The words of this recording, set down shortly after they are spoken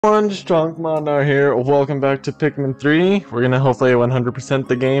One Strong Mondo here. Welcome back to Pikmin 3. We're gonna hopefully 100%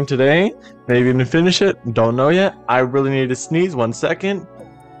 the game today. Maybe even finish it. Don't know yet. I really need to sneeze 1 second.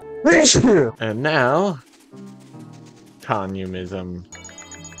 And now, communism.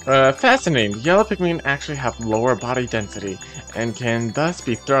 Fascinating. Yellow Pikmin actually have lower body density and can thus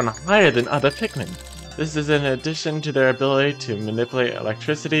be thrown higher than other Pikmin. This is in addition to their ability to manipulate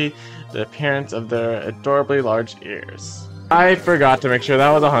electricity, the appearance of their adorably large ears. I forgot to make sure that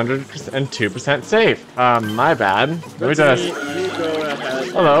was 102% safe. My bad. Let me just...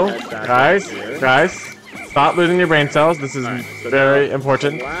 Hello, guys. Stop losing your brain cells. This is very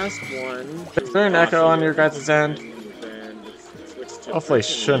important. Is there an echo on your guys' end? Hopefully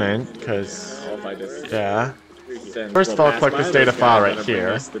shouldn't, because... Yeah. First of all, click this data file right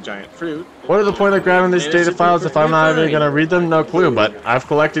here. What are the point of grabbing these data files if I'm not even gonna read them? No clue, but I've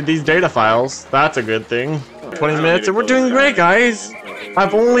collected these data files. That's a good thing. 20 minutes and we're doing great, guys!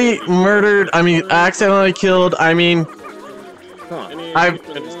 I've only murdered, accidentally killed, I've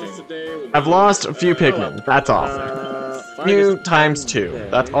lost a few Pikmin. That's all. Few times 2.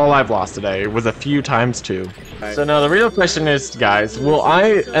 That's all I've lost today, was a few times 2. So now the real question is, guys, will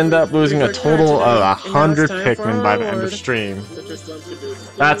I end up losing a total of 100 Pikmin by the end of stream?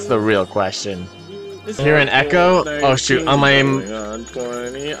 That's the real question. Hear an echo? Oh shoot, on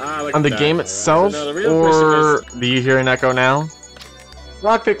the game itself? Or do you hear an echo now?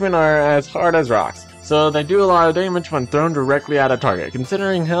 Rock Pikmin are as hard as rocks, so they do a lot of damage when thrown directly at a target.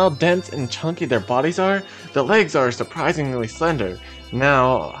 Considering how dense and chunky their bodies are, the legs are surprisingly slender.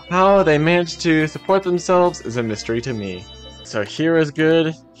 Now, how they manage to support themselves is a mystery to me. So here is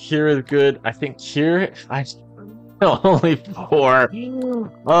good, I think here, only 4.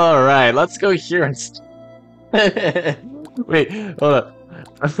 Alright, let's go here and wait, hold up.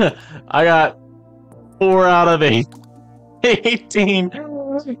 I got 4 out of 18.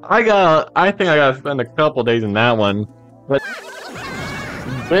 I think I gotta spend a couple days in that one. But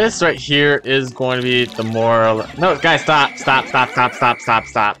this right here is going to be the more... No, guys, stop.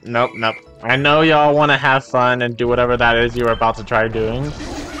 Nope. I know y'all want to have fun and do whatever that is you were about to try doing.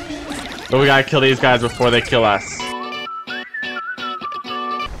 But we gotta kill these guys before they kill us.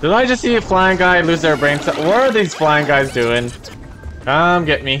 Did I just see a flying guy lose their brain cell? What are these flying guys doing? Come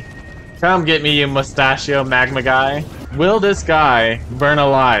get me. Come get me, you mustachio magma guy. Will this guy burn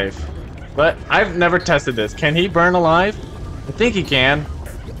alive? But I've never tested this. Can he burn alive? I think he can.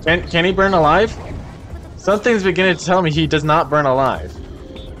 Can he burn alive? Something's beginning to tell me he does not burn alive.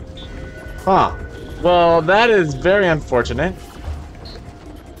 Huh. Well, that is very unfortunate.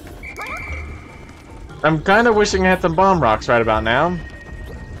 I'm kind of wishing I had some bomb rocks right about now.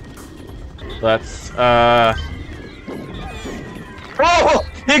 Let's, Oh!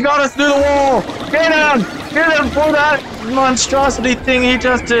 He got us through the wall! Get him! Get him for that monstrosity thing he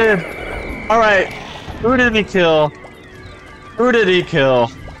just did! Alright. Who did he kill? Who did he kill?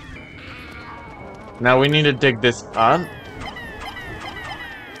 Now we need to dig this up.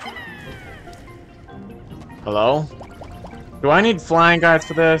 Hello? Do I need flying guys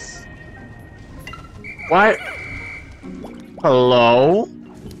for this? Why? Hello?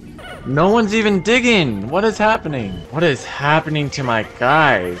 No one's even digging! What is happening? What is happening to my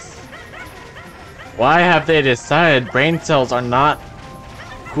guys? Why have they decided brain cells are not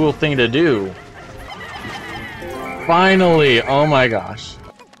a cool thing to do? Finally! Oh my gosh.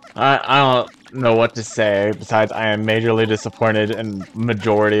 I don't know what to say, besides I am majorly disappointed in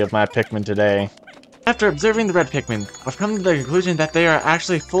majority of my Pikmin today. After observing the red Pikmin, I've come to the conclusion that they are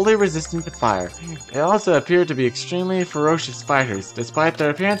actually fully resistant to fire. They also appear to be extremely ferocious fighters. Despite their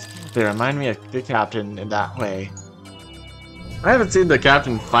appearance, they remind me of the captain in that way. I haven't seen the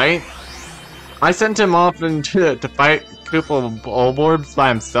captain fight. I sent him off to fight a couple of bulborbs by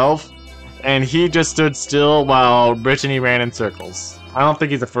himself, and he just stood still while Brittany ran in circles. I don't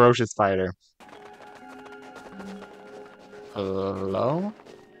think he's a ferocious fighter. Hello?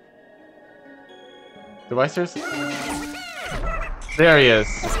 Do I seriously? There he is.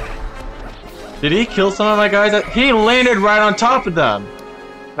 Did he kill some of my guys? He landed right on top of them.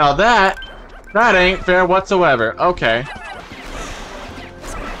 Now that ain't fair whatsoever. Okay.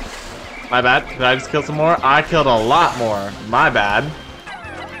 My bad. Did I just kill some more? I killed a lot more. My bad.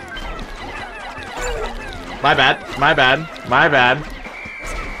 My bad.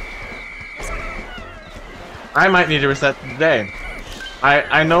 I might need to reset today.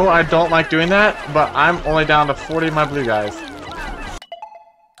 I know I don't like doing that, but I'm only down to 40 of my blue guys.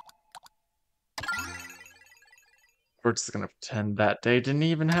 We're just gonna pretend that day didn't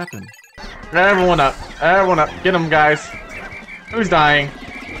even happen. Everyone up, get them, guys. Who's dying?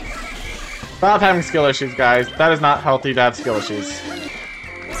 Stop having skill issues, guys. That is not healthy to have skill issues.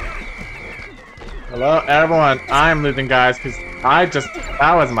 Hello, everyone. I'm losing, guys, because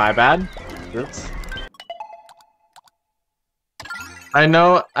that was my bad. Oops. I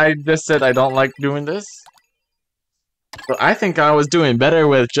know I just said I don't like doing this, but I think I was doing better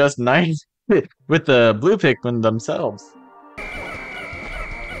with just 9 with the blue Pikmin themselves.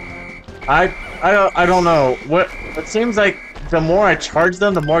 I don't know. It seems like the more I charge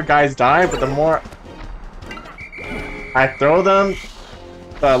them, the more guys die, but the more I throw them,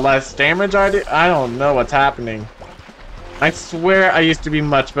 the less damage I do. I don't know what's happening. I swear I used to be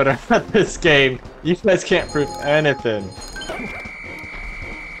much better at this game. You guys can't prove anything.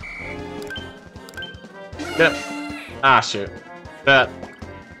 Get up. Ah, shoot. Get up.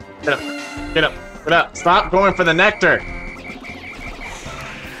 Get up. Get up. Get up. Stop going for the nectar.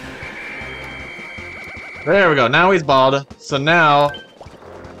 There we go. Now he's bald. So now...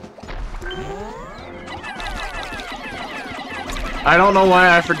 I don't know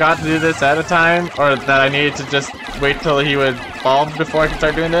why I forgot to do this at a time, or that I needed to just wait till he would bald before I could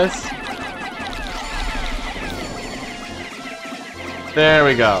start doing this. There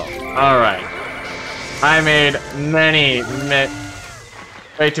we go. Alright. I made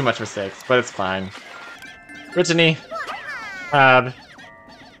way too much mistakes, but it's fine. Brittany.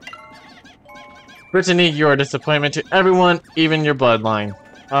 Brittany, you're a disappointment to everyone, even your bloodline.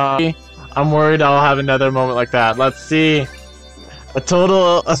 I'm worried I'll have another moment like that. Let's see. A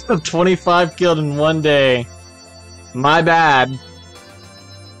total of 25 killed in one day. My bad.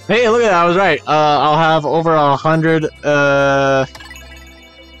 Hey, look at that, I was right. I'll have over 100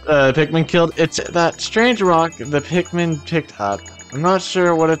 Pikmin killed. It's that strange rock the Pikmin picked up. I'm not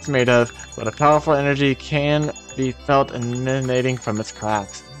sure what it's made of, but a powerful energy can be felt emanating from its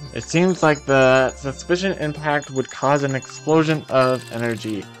cracks. It seems like the suspicious impact would cause an explosion of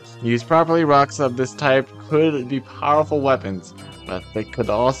energy. Used properly, rocks of this type could be powerful weapons, but they could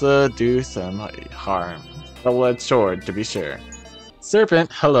also do some harm. Double-edged sword, to be sure.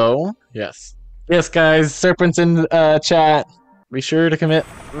 Serpent, hello. Yes. Yes, guys, Serpent's in chat. Be sure to commit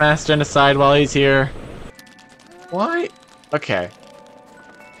mass genocide while he's here. Why? Okay.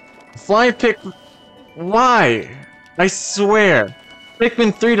 Flying Pikmin... Why? I swear.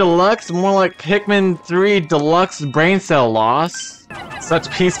 Pikmin 3 Deluxe? More like Pikmin 3 Deluxe brain cell loss. Such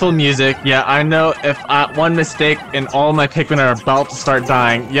peaceful music. Yeah, I know if one mistake and all my Pikmin are about to start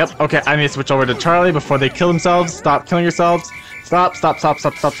dying. Yep, okay, I need to switch over to Charlie before they kill themselves. Stop killing yourselves. Stop, stop, stop,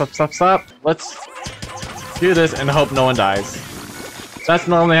 stop, stop, stop, stop, stop. Let's do this and hope no one dies. That's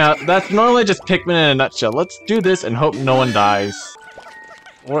normally just Pikmin in a nutshell. Let's do this and hope no one dies.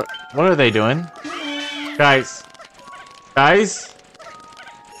 What are they doing? Guys. Guys?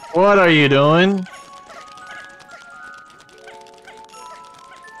 What are you doing?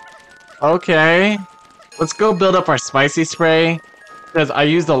 Okay. Let's go build up our spicy spray. Because I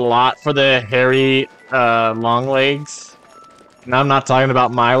used a lot for the hairy, long legs. And I'm not talking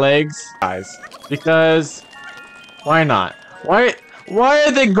about my legs. Guys. Because... why not? Why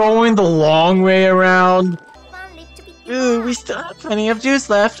are they going the long way around? Ooh, we still have plenty of juice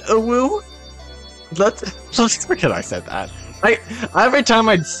left. Oh, woo. Let's forget I said that. Every time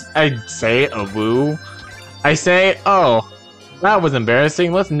I say a woo, I say, oh, that was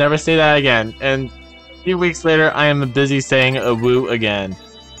embarrassing. Let's never say that again. And a few weeks later, I am busy saying a woo again.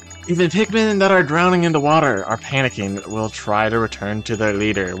 Even Pikmin that are drowning in the water are panicking will try to return to their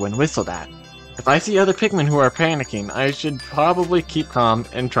leader when whistled at. If I see other Pikmin who are panicking, I should probably keep calm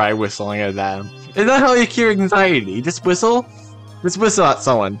and try whistling at them. Is that how you cure anxiety? Just whistle? Just whistle at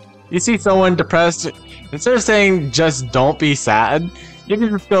someone. You see someone depressed, instead of saying just don't be sad, you can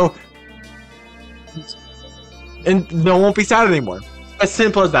just go and they won't be sad anymore. As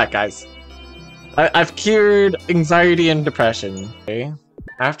simple as that, guys. I've cured anxiety and depression. Okay.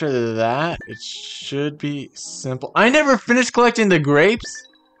 After that, it should be simple. I never finished collecting the grapes?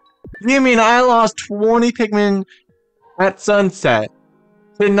 You mean I lost 20 Pikmin at sunset?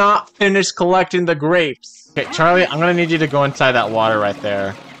 Did not finish collecting the grapes. Okay, Charlie, I'm gonna need you to go inside that water right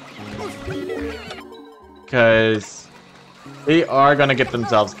there. Because they are gonna get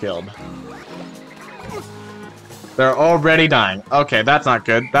themselves killed. They're already dying. Okay, that's not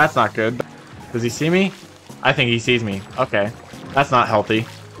good. That's not good. Does he see me? I think he sees me. Okay. That's not healthy.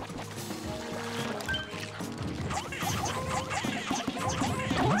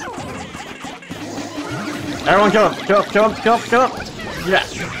 Everyone kill him! Kill him! Kill him! Kill him! Kill him!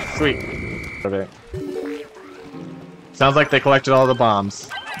 Yes! Sweet. Okay. Sounds like they collected all the bombs.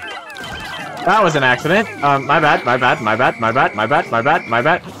 That was an accident. My bad, my bad, my bad, my bad, my bad, my bad, my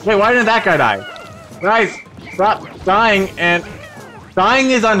bad. Wait, why didn't that guy die? Guys, stop dying, and...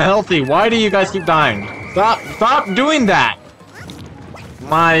 dying is unhealthy. Why do you guys keep dying? Stop doing that!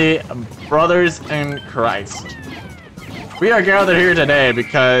 my brothers in Christ. We are gathered here today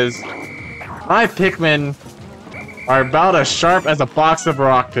because my Pikmin are about as sharp as a box of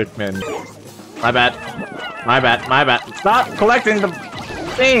rock Pikmin. My bad. My bad. My bad. Stop collecting the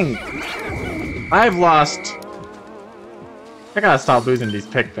thing! I've lost... I gotta stop losing these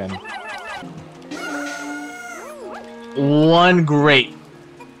Pikmin. One grape.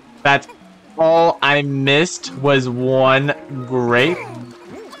 That's all I missed was one grape.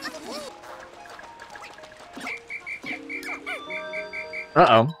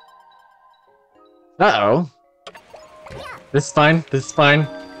 Uh-oh. Uh-oh. This is fine. This is fine.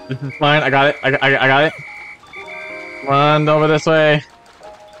 This is fine. I got it. I got it. Run over this way.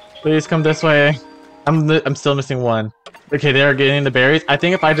 Please come this way. I'm still missing one. Okay, they are getting the berries. I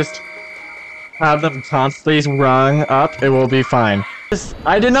think if I just have them constantly rung up, it will be fine.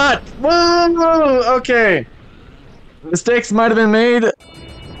 I did not! Whoa! Okay. Mistakes might have been made,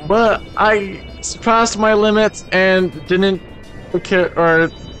 but I surpassed my limits and didn't...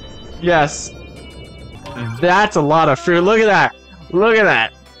 or... Yes. That's a lot of fruit. Look at that! Look at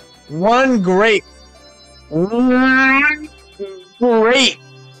that! One grape! One grape!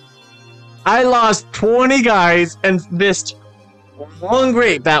 I lost 20 guys and missed one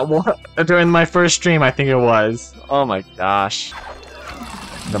grape that one during my first stream, I think it was. Oh my gosh.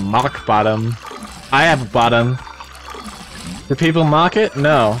 The mock bottom. I have a bottom. Do people mock it?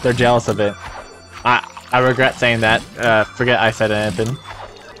 No, they're jealous of it. I regret saying that. Forget I said anything.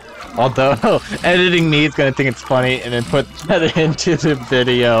 Although, editing me is gonna think it's funny and then put that into the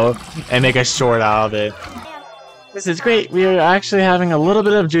video and make a short out of it. This is great. We are actually having a little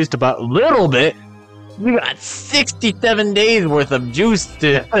bit of juice to buffer. Little bit? We got 67 days worth of juice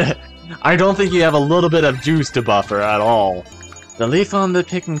to... I don't think you have a little bit of juice to buffer at all. The leaf on the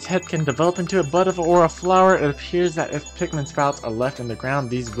Pikmin's head can develop into a bud or a flower. It appears that if Pikmin sprouts are left in the ground,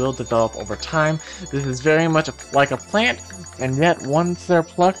 these will develop over time. This is very much like a plant, and yet once they're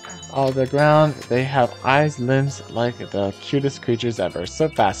plucked out of the ground, they have eyes, limbs like the cutest creatures ever. So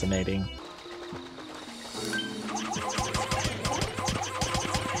fascinating.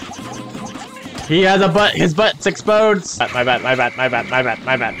 He has a butt. His butt's exposed. My bad. My bad. My bad. My bad.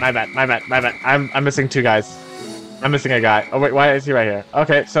 My bad. My bad. My bad. My bad. I'm missing two guys. I'm missing a guy. Oh wait, why is he right here?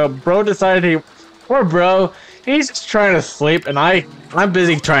 Okay, so bro decided he... Poor bro. He's just trying to sleep, and I'm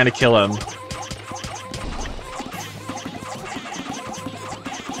busy trying to kill him.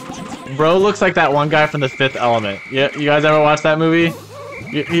 Bro looks like that one guy from The Fifth Element. Yeah, you guys ever watch that movie?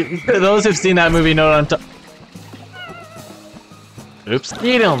 Those who've seen that movie know what I'm Oops.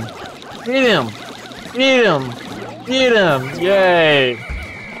 Eat him! Eat him! Eat him! Eat him! Yay!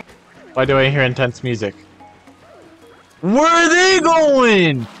 Why do I hear intense music? Where are they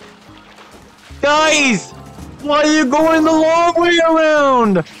going? Guys! Why are you going the long way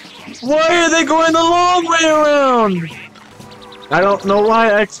around? Why are they going the long way around? I don't know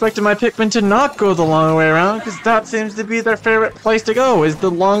why I expected my Pikmin to not go the long way around, because that seems to be their favorite place to go, is the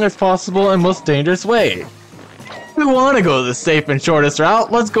longest possible and most dangerous way. If we want to go the safe and shortest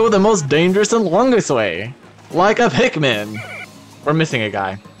route, let's go the most dangerous and longest way. Like a Pikmin. We're missing a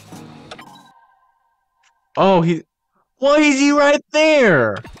guy. Oh, why is he right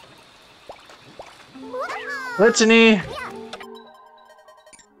there? Licheny!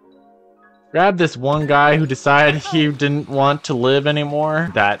 Grab this one guy who decided he didn't want to live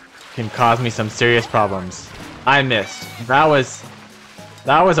anymore. That can cause me some serious problems. I missed. That was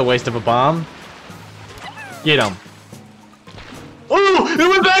a waste of a bomb. Get him. Ooh! It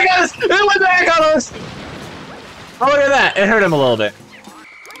went back at us! It went back at us! Oh, look at that! It hurt him a little bit.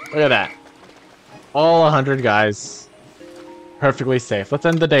 Look at that. All 100 guys. Perfectly safe. Let's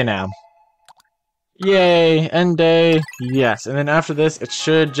end the day now. Yay! End day. Yes. And then after this, it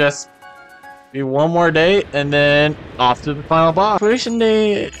should just be one more day, and then off to the final boss. Exploration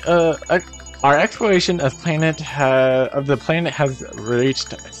day. Our exploration of the planet has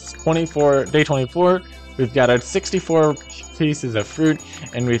reached day 24. We've gathered 64 pieces of fruit,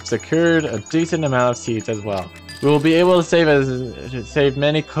 and we've secured a decent amount of seeds as well. We will be able to save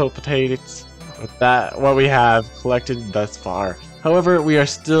many potatoes with what we have collected thus far. However, we are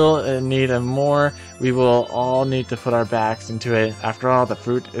still in need of more. We will all need to put our backs into it. After all, the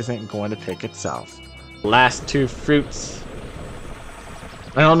fruit isn't going to pick itself. Last two fruits.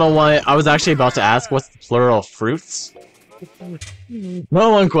 I don't know why. I was actually about to ask what's the plural of fruits. No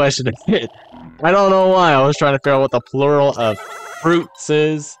one questioned it. I don't know why. I was trying to figure out what the plural of fruits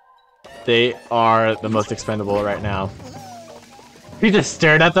is. They are the most expendable right now. He just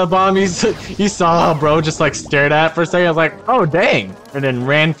stared at the bomb. You saw how bro just like stared at it for a second. I was like, oh dang, and then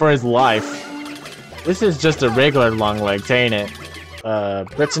ran for his life. This is just a regular long legs, ain't it?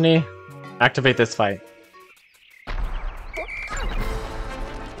 Brittany, activate this fight.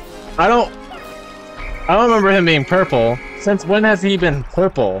 I don't remember him being purple. Since when has he been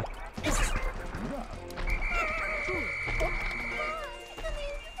purple?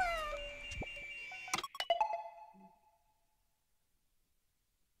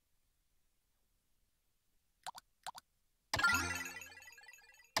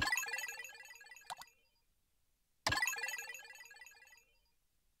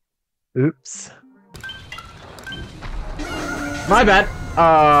 Oops. My bad.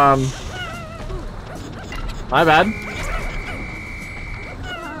 My bad.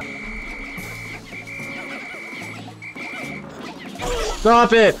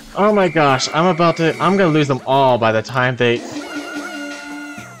 Stop it! Oh my gosh, I'm gonna lose them all by the time they...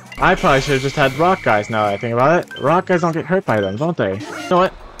 I probably should have just had rock guys now that I think about it. Rock guys don't get hurt by them, don't they? You know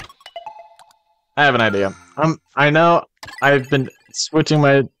what? I have an idea. I know I've been switching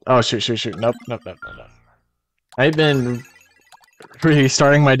my... Oh, shoot. Nope. I've been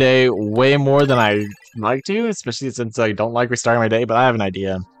restarting my day way more than I like to, especially since I don't like restarting my day, but I have an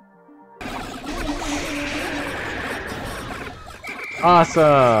idea.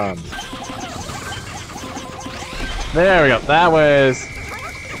 Awesome! There we go. That was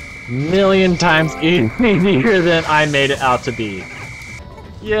a million times easier than I made it out to be.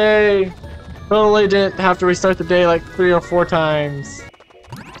 Yay! Totally didn't have to restart the day like 3 or 4 times.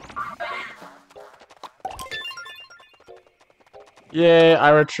 Yay,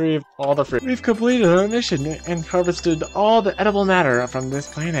 I retrieved all the fruit. We've completed our mission and harvested all the edible matter from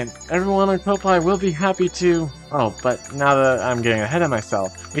this planet. Everyone on Kopai will be happy to... Oh, but now that I'm getting ahead of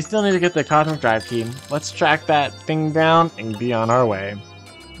myself, we still need to get the Cosmic Drive Key. Let's track that thing down and be on our way.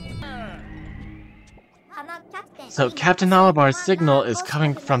 So Captain Alabar's signal is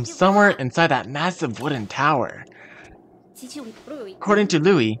coming from somewhere inside that massive wooden tower. According to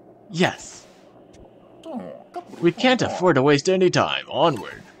Louis, yes. We can't afford to waste any time.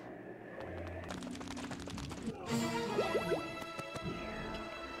 Onward.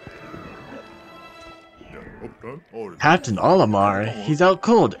 Captain Olimar, he's out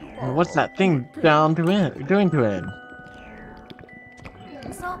cold. What's that thing doing to him?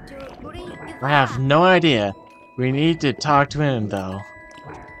 I have no idea. We need to talk to him though.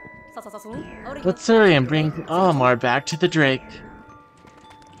 Let's hurry and bring Olimar back to the Drake.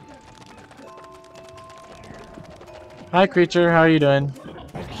 Hi creature, how are you doing?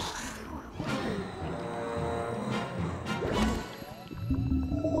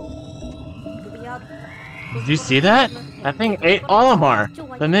 Did you see that? That thing ate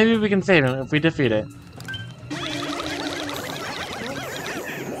Olimar, but maybe we can save him if we defeat it.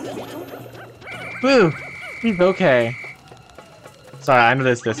 Boo! He's okay. Sorry, I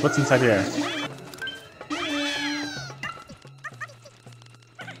noticed this. What's inside here?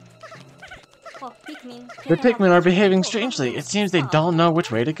 The Pikmin are behaving strangely. It seems they don't know which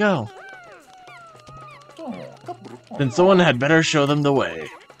way to go. Then someone had better show them the way.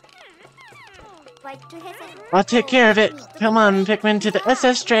 I'll take care of it. Come on, Pikmin, to the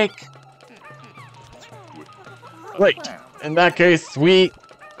SS Drake. Wait, in that case, we...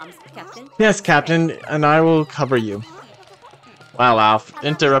 Yes, Captain, and I will cover you. Wow, Alf,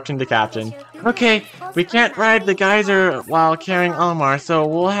 interrupting the Captain. Okay, we can't ride the geyser while carrying Olimar, so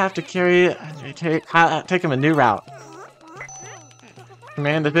we'll have to take him a new route.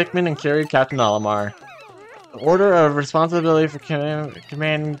 Command the Pikmin and carry Captain Olimar. The order of responsibility for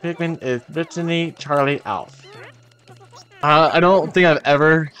commanding Pikmin is Brittany, Charlie, Alf. I don't think I've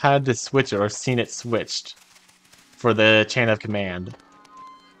ever had to switch it or seen it switched for the chain of command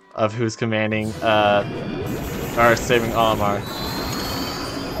of who's commanding or saving Olimar.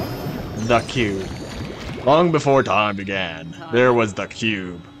 The Cube. Long before time began, there was the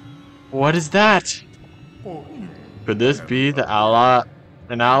Cube. What is that? Could this be an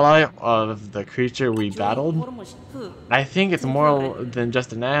ally of the creature we battled? I think it's more than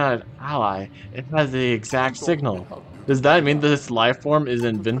just an ally. It has the exact signal. Does that mean this life form is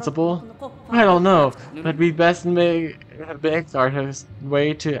invincible? I don't know, but we best make our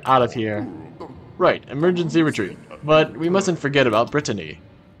way out of here. Right, emergency retreat. But we mustn't forget about Brittany.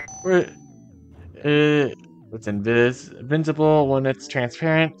 It's invincible when it's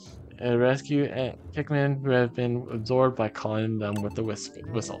transparent. Rescue Pikmin who have been absorbed by calling them with the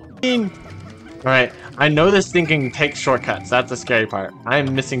whistle. Alright, I know this thing can take shortcuts. That's the scary part.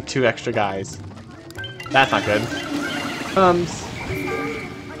 I'm missing 2 extra guys. That's not good.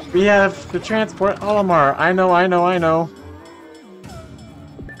 We have to transport Olimar. I know.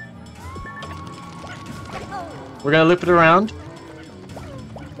 We're gonna loop it around.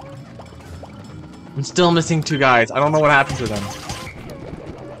 I'm still missing 2 guys. I don't know what happened to them.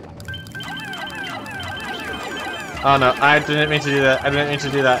 Oh no, I didn't mean to do that. I didn't mean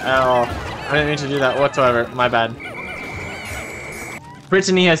to do that at all. I didn't mean to do that whatsoever. My bad.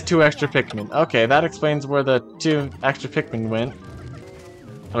 Brittany has 2 extra Pikmin. Okay, that explains where the 2 extra Pikmin went.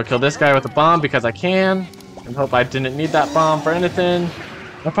 I'll kill this guy with a bomb because I can. And hope I didn't need that bomb for anything.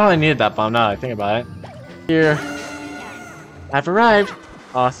 I probably needed that bomb now that I think about it. Here. I've arrived.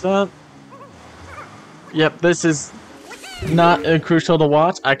 Awesome. Yep, this is not crucial to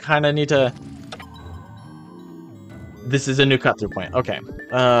watch. I kind of need to... This is a new cut-through point. Okay.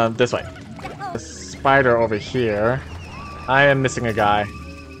 This way. The spider over here. I am missing a guy.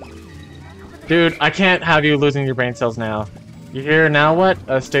 Dude, I can't have you losing your brain cells now. You here now? What?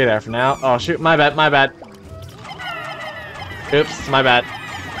 Stay there for now. Oh shoot, my bad, my bad. Oops, my bad.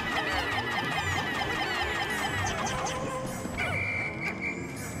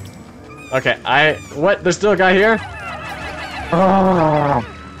 Okay, what? There's still a guy here? Oh,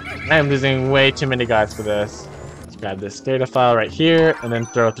 I am losing way too many guys for this. Let's grab this data file right here and then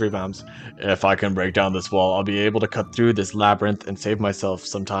throw 3 bombs. If I can break down this wall, I'll be able to cut through this labyrinth and save myself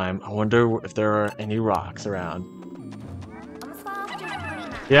some time. I wonder if there are any rocks around.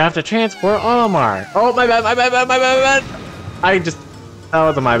 You have to transport Olimar. Oh, my bad, my bad, my bad, my bad, my bad. That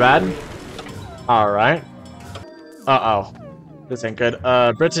wasn't my bad. Alright. Uh-oh. This ain't good.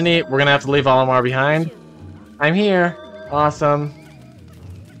 Brittany, we're gonna have to leave Olimar behind. I'm here. Awesome.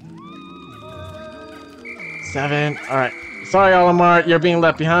 7. Alright. Sorry, Olimar, you're being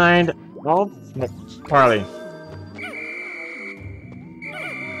left behind. Oh, no. Parley.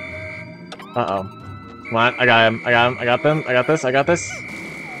 Uh-oh. Come on, I got him. I got him. I got them. I got this. I got this.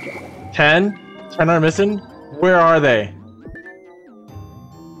 10? 10 are missing? Where are they?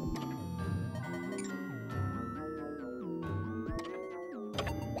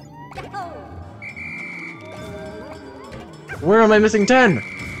 Where am I missing 10?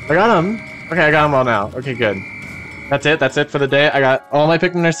 I got them. Okay, I got them all now. Okay, good. That's it. That's it for the day. I got all my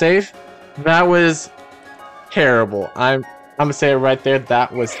Pikmin are safe. That was terrible. I'm gonna say it right there.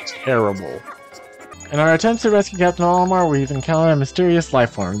 That was terrible. In our attempts to rescue Captain Olimar, we've encountered a mysterious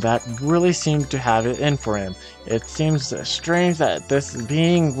life form that really seemed to have it in for him. It seems strange that this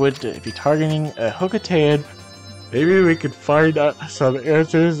being would be targeting a Hookataid. Maybe we could find out some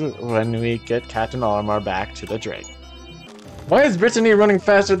answers when we get Captain Olimar back to the Drake. Why is Brittany running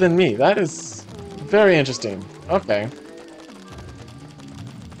faster than me? That is very interesting. Okay.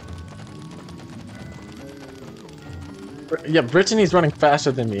 Yeah, Brittany's running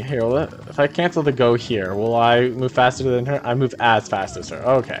faster than me. Here, if I cancel the go here, will I move faster than her? I move as fast as her.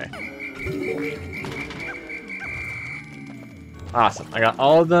 Okay. Awesome. I got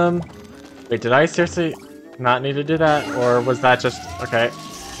all of them. Wait, did I seriously not need to do that? Or was that just... Okay.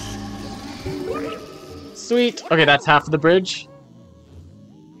 Sweet. Okay, that's half of the bridge.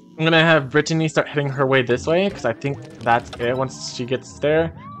 I'm gonna have Brittany start heading her way this way, because I think that's it once she gets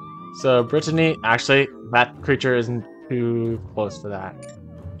there. So, Brittany... Actually, that creature isn't too close to that.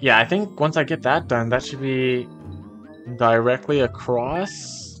 Yeah, I think once I get that done, that should be directly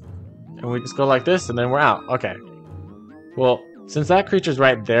across. And we just go like this, and then we're out. Okay. Well, since that creature's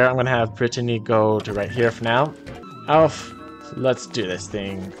right there, I'm gonna have Brittany go to right here for now. Alf, let's do this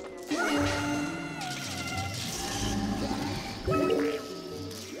thing.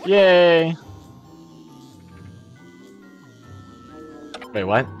 Yay! Wait,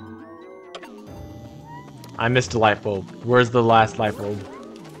 what? I missed a light bulb. Where's the last light bulb?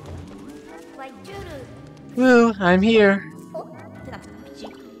 Woo, I'm here.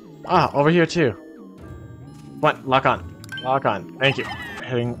 Ah, over here too. What? Lock on. Lock on. Thank you.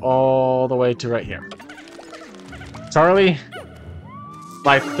 Heading all the way to right here. Charlie,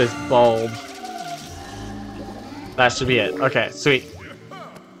 light this bulb. That should be it. Okay, sweet.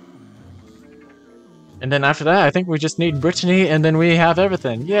 And then after that, I think we just need Brittany, and then we have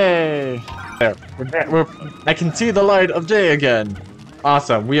everything. Yay! There. I can see the light of day again.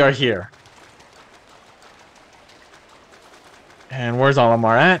 Awesome, we are here. And where's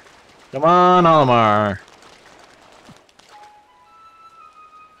Olimar at? Come on, Olimar.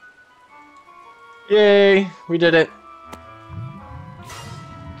 Yay! We did it.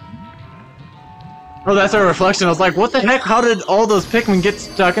 Oh, that's our reflection. I was like, what the heck? How did all those Pikmin get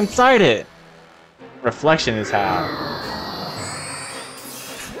stuck inside it? Reflection is how.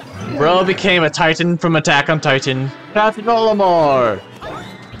 Bro became a Titan from Attack on Titan. Captain Olimar!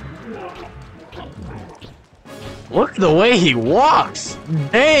 Look the way he walks!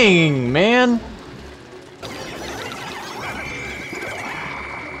 Dang, man!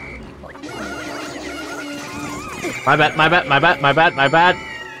 My bad, my bad, my bad, my bad, my bad.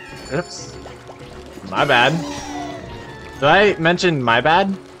 Oops. My bad. Did I mention my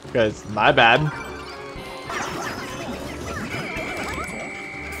bad? Because my bad.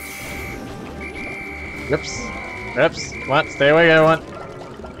 Oops. Oops. What? Stay away, everyone.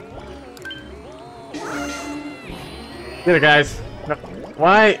 Get it, guys. No.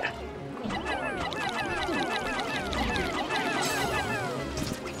 Why?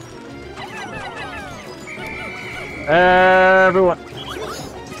 Everyone.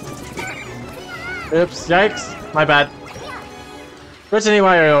 Oops. Yikes. My bad. Brittany,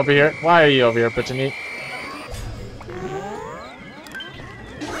 why are you over here? Why are you over here, Brittany?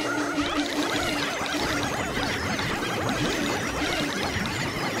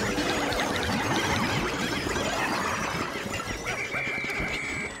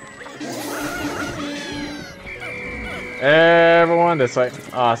 Everyone this way.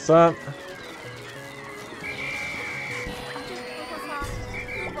 Awesome.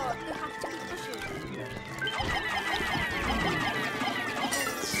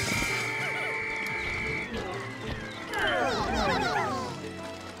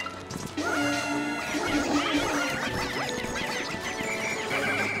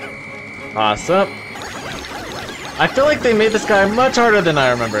 Awesome. I feel like they made this guy much harder than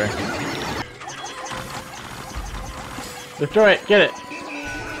I remember. Destroy it, get it.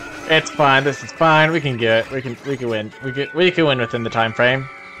 It's fine, this is fine, we can get it. We can win. We can win within the time frame.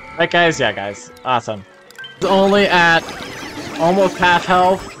 Right guys? Yeah guys. Awesome. It's only at almost half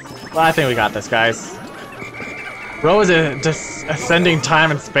health. Well, I think we got this, guys. Bro, is it just ascending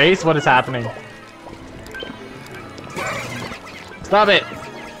time and space? What is happening? Stop it!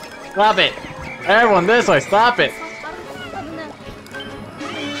 Stop it! Everyone this way, stop it!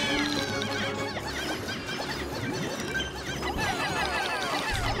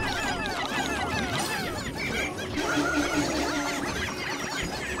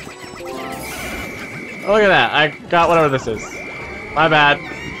 Look at that, I got whatever this is. My bad.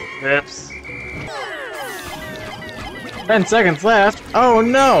 Oops. 10 seconds left. Oh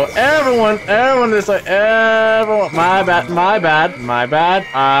no! Everyone this way. Everyone. My bad.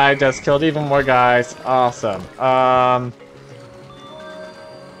 I just killed even more guys. Awesome.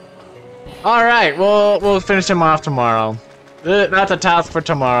 Alright, we'll finish him off tomorrow. That's a task for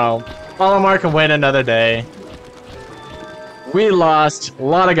tomorrow. Olimar can win another day. We lost a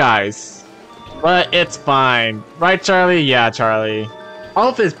lot of guys. But it's fine. Right, Charlie? Yeah, Charlie.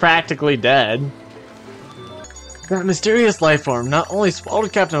 Ulf is practically dead. That mysterious life form not only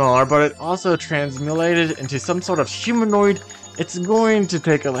swallowed Captain Olimar, but it also transmutated into some sort of humanoid. It's going to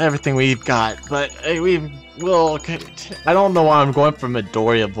take everything we've got, but we will. I don't know why I'm going for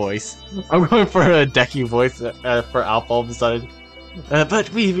Midoriya voice. I'm going for a Deku voice for Alpha all of a sudden. But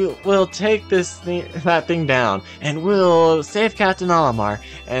we will take that thing down, and we'll save Captain Olimar,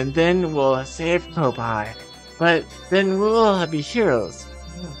 and then we'll save Popeye. But then we'll be heroes.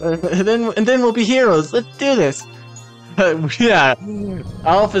 And then we'll be heroes. Let's do this. Yeah,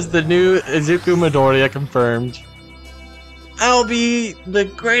 Alf is the new Izuku Midoriya confirmed. I'll be the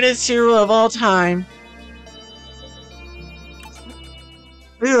greatest hero of all time.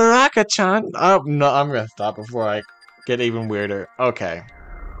 Uraka-chan. Oh no, I'm gonna stop before I get even weirder. Okay.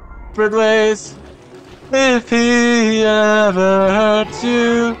 Birdways. If he ever hurts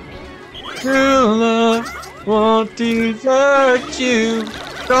you, true love won't desert you.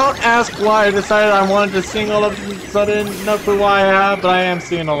 Don't ask why I decided I wanted to sing all of a sudden. No clue why I have, but I am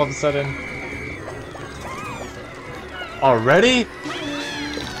singing all of a sudden. Already?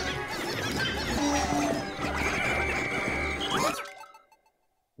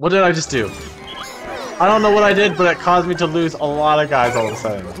 What did I just do? I don't know what I did, but it caused me to lose a lot of guys all of a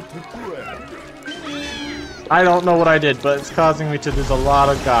sudden. I don't know what I did, but it's causing me to lose a lot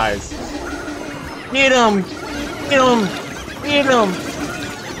of guys. Eat him! Eat him! Eat him!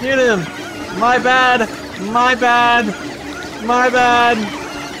 Eat him! My bad! My bad! My bad!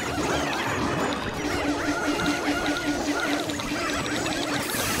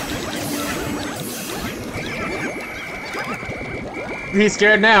 He's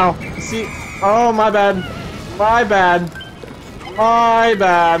scared now. See? Oh, my bad. My bad. My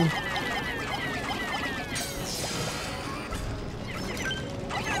bad.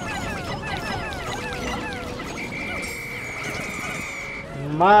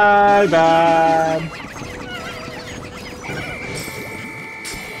 My bad.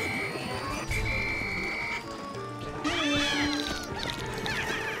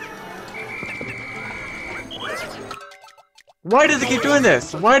 Why does it keep doing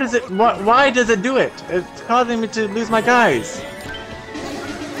this? Why does it do it? It's causing me to lose my guys.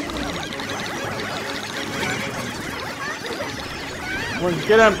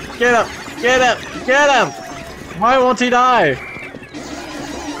 Get him! Get him! Get him! Get him! Why won't he die?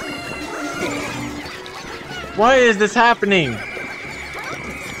 Why is this happening?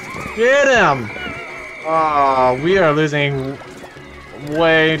 Get him! Oh, we are losing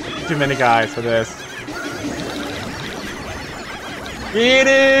way too many guys for this. Get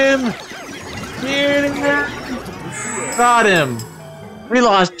him! Get him! Got him! We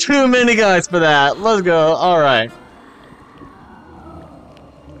lost too many guys for that. Let's go. Alright.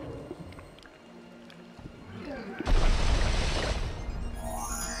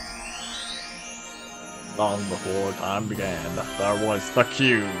 Long before time began, there was the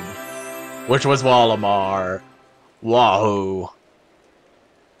cube, which was Walamar. Wahoo!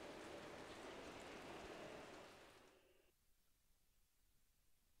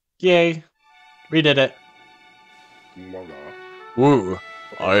 Yay! We did it. Woo!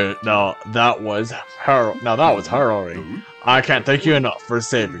 Now that was harrowing. I can't thank you enough for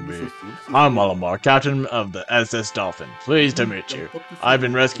saving me. I'm Malamar, captain of the SS Dolphin. Pleased to meet you. I've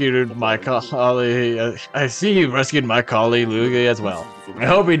been rescued my colleague. I see you rescued my colleague Luigi as well. I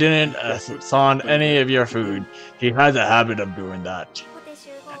hope he didn't son any of your food. He has a habit of doing that.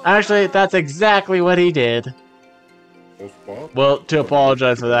 Actually, that's exactly what he did. Well, to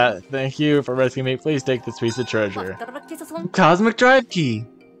apologize for that, thank you for rescuing me. Please take this piece of treasure. Cosmic Drive Key!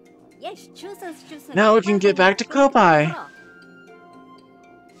 Now we can get back to Kopai!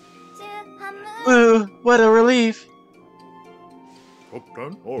 Ooh, what a relief!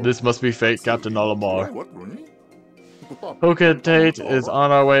 This must be fate, Captain Olimar. Hokatate is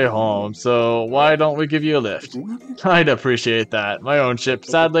on our way home, so why don't we give you a lift? I'd appreciate that. My own ship,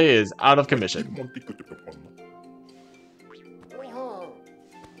 sadly, is out of commission.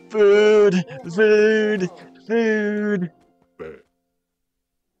 Food! Food! Food!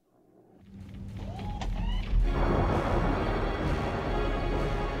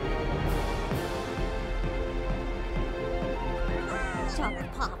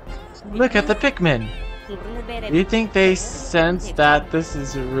 Look at the Pikmin! Do you think they sense that this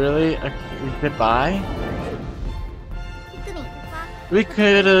is really a goodbye? We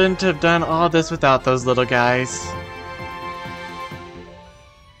couldn't have done all this without those little guys.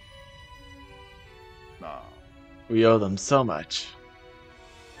 We owe them so much.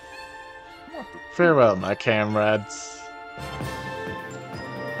 Farewell, my comrades.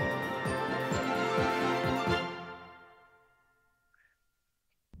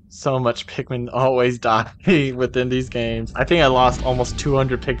 So much Pikmin always die within these games. I think I lost almost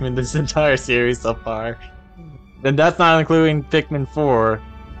 200 Pikmin this entire series so far. And that's not including Pikmin 4.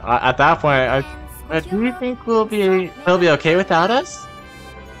 At that point, do you think they'll be okay without us?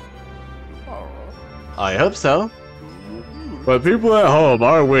 I hope so. But people at home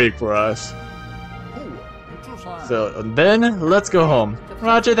are waiting for us. So then, let's go home.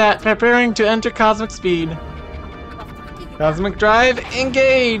 Roger that, preparing to enter Cosmic Speed. Cosmic Drive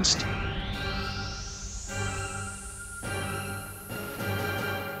engaged!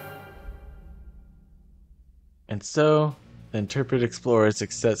 And so, the Intrepid Explorers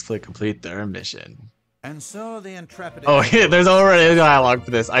successfully complete their mission. And so the Intrepid Explorers there's already a dialogue for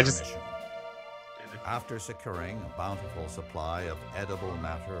this. After securing a bountiful supply of edible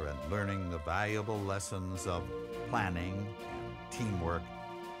matter and learning the valuable lessons of planning and teamwork,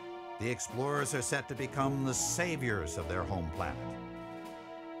 the explorers are set to become the saviors of their home planet.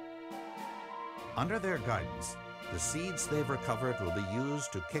 Under their guidance, the seeds they've recovered will be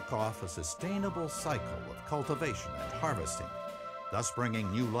used to kick off a sustainable cycle of cultivation and harvesting, thus bringing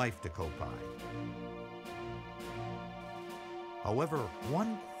new life to Kopai. However,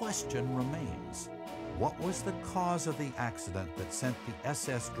 one question remains. What was the cause of the accident that sent the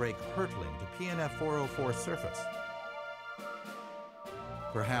SS Drake hurtling to PNF 404 surface?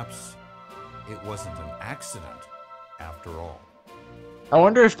 Perhaps it wasn't an accident after all. I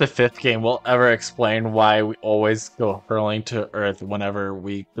wonder if the 5th game will ever explain why we always go hurling to Earth whenever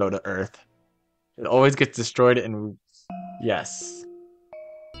we go to Earth. It always gets destroyed and... yes.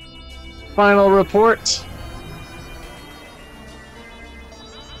 Final report.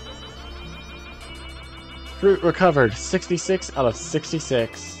 Fruit recovered, 66 out of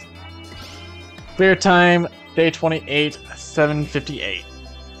 66. Clear time, day 28, 7:58.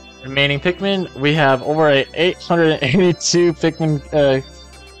 Remaining Pikmin, we have over 882 Pikmin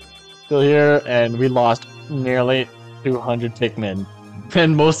still here, and we lost nearly 200 Pikmin.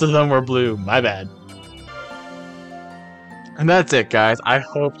 And most of them were blue, my bad. And that's it, guys. I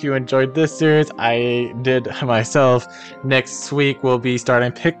hope you enjoyed this series. I did myself. Next week, we'll be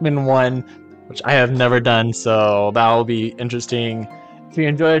starting Pikmin 1, which I have never done, so that will be interesting. If you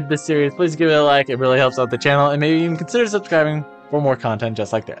enjoyed this series, please give it a like. It really helps out the channel, and maybe even consider subscribing for more content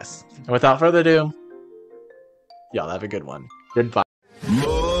just like this. And without further ado, y'all have a good one. Goodbye.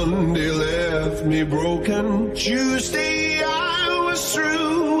 Monday left me broken. Tuesday I was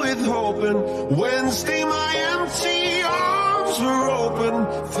through with hoping. Wednesday, my empty arms were open.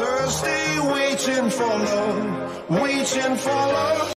 Thursday, waiting for love, waiting for love.